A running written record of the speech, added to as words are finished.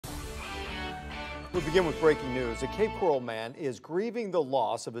We begin with breaking news. A Cape Coral man is grieving the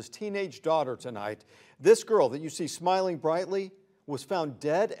loss of his teenage daughter tonight. This girl that you see smiling brightly was found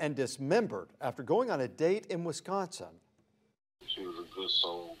dead and dismembered after going on a date in Wisconsin. She was a good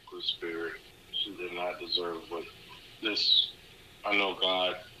soul, good spirit. She did not deserve what this. I know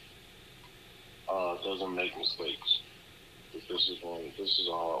God doesn't make mistakes. But this is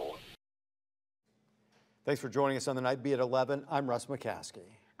a hard one. Thanks for joining us on the Night Beat at 11. I'm Russ McCaskey.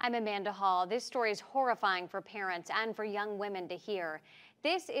 I'm Amanda Hall. This story is horrifying for parents and for young women to hear.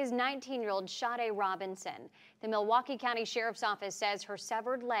 This is 19-year-old Sade Robinson. The Milwaukee County Sheriff's Office says her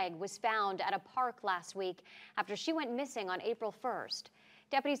severed leg was found at a park last week after she went missing on April 1st.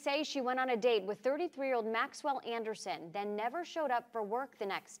 Deputies say she went on a date with 33-year-old Maxwell Anderson, then never showed up for work the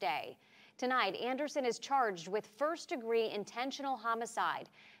next day. Tonight, Anderson is charged with first-degree intentional homicide,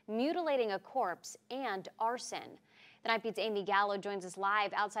 mutilating a corpse, and arson. The Night Beat's Amy Gallo joins us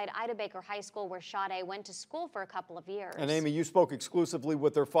live outside Ida Baker High School, where Sade went to school for a couple of years. And Amy, you spoke exclusively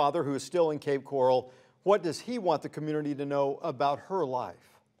with her father, who is still in Cape Coral. What does he want the community to know about her life?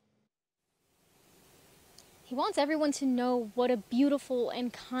 He wants everyone to know what a beautiful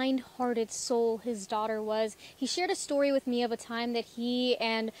and kind-hearted soul his daughter was. He shared a story with me of a time that he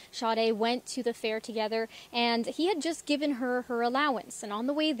and Sade went to the fair together, and he had just given her her allowance. And on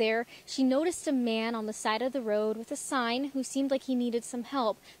the way there, she noticed a man on the side of the road with a sign who seemed like he needed some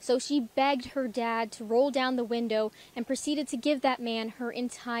help. So she begged her dad to roll down the window and proceeded to give that man her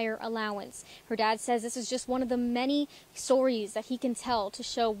entire allowance. Her dad says this is just one of the many stories that he can tell to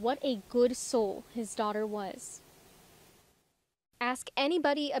show what a good soul his daughter was. Ask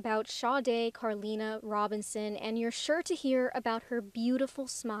anybody about Sade Carlina Robinson, and you're sure to hear about her beautiful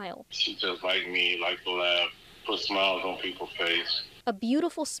smile. She just like me, like to laugh, put smiles on people's face. A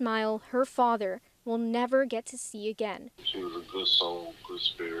beautiful smile her father will never get to see again. She was a good soul, good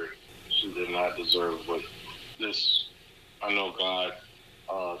spirit. She did not deserve what this. I know God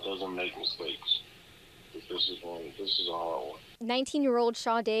doesn't make mistakes. But this is a hard one. 19-year-old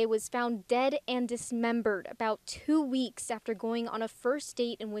Sade was found dead and dismembered about 2 weeks after going on a first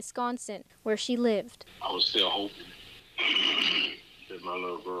date in Wisconsin, where she lived. I was still hoping that my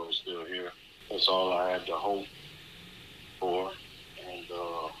little girl was still here. That's all I had to hope for. And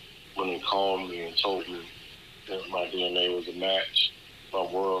when they called me and told me that my DNA was a match, my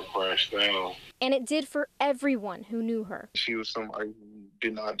world crashed down. And it did for everyone who knew her. She was somebody who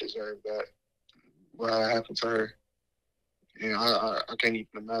did not deserve that. What happened to her? And I can't even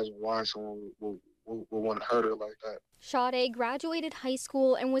imagine why someone would want to hurt her like that. Sade graduated high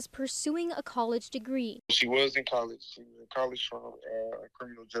school and was pursuing a college degree. She was in college. She was in college for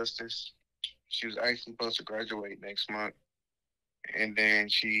criminal justice. She was actually supposed to graduate next month. And then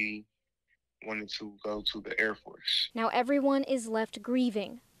she wanted to go to the Air Force. Now everyone is left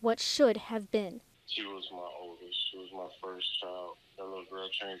grieving what should have been. She was my oldest. She was my first child. That little girl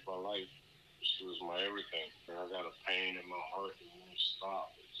changed my life. She was my everything. I got a pain in my heart that won't stop.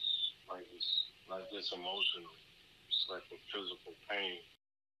 It's not just emotional. It's like a physical pain.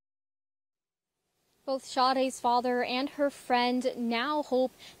 Both Sade's father and her friend now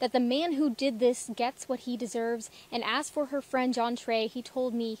hope that the man who did this gets what he deserves. And as for her friend John Trey, he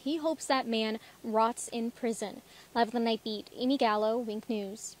told me he hopes that man rots in prison. Live on the Night Beat, Amy Gallo, Wink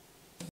News.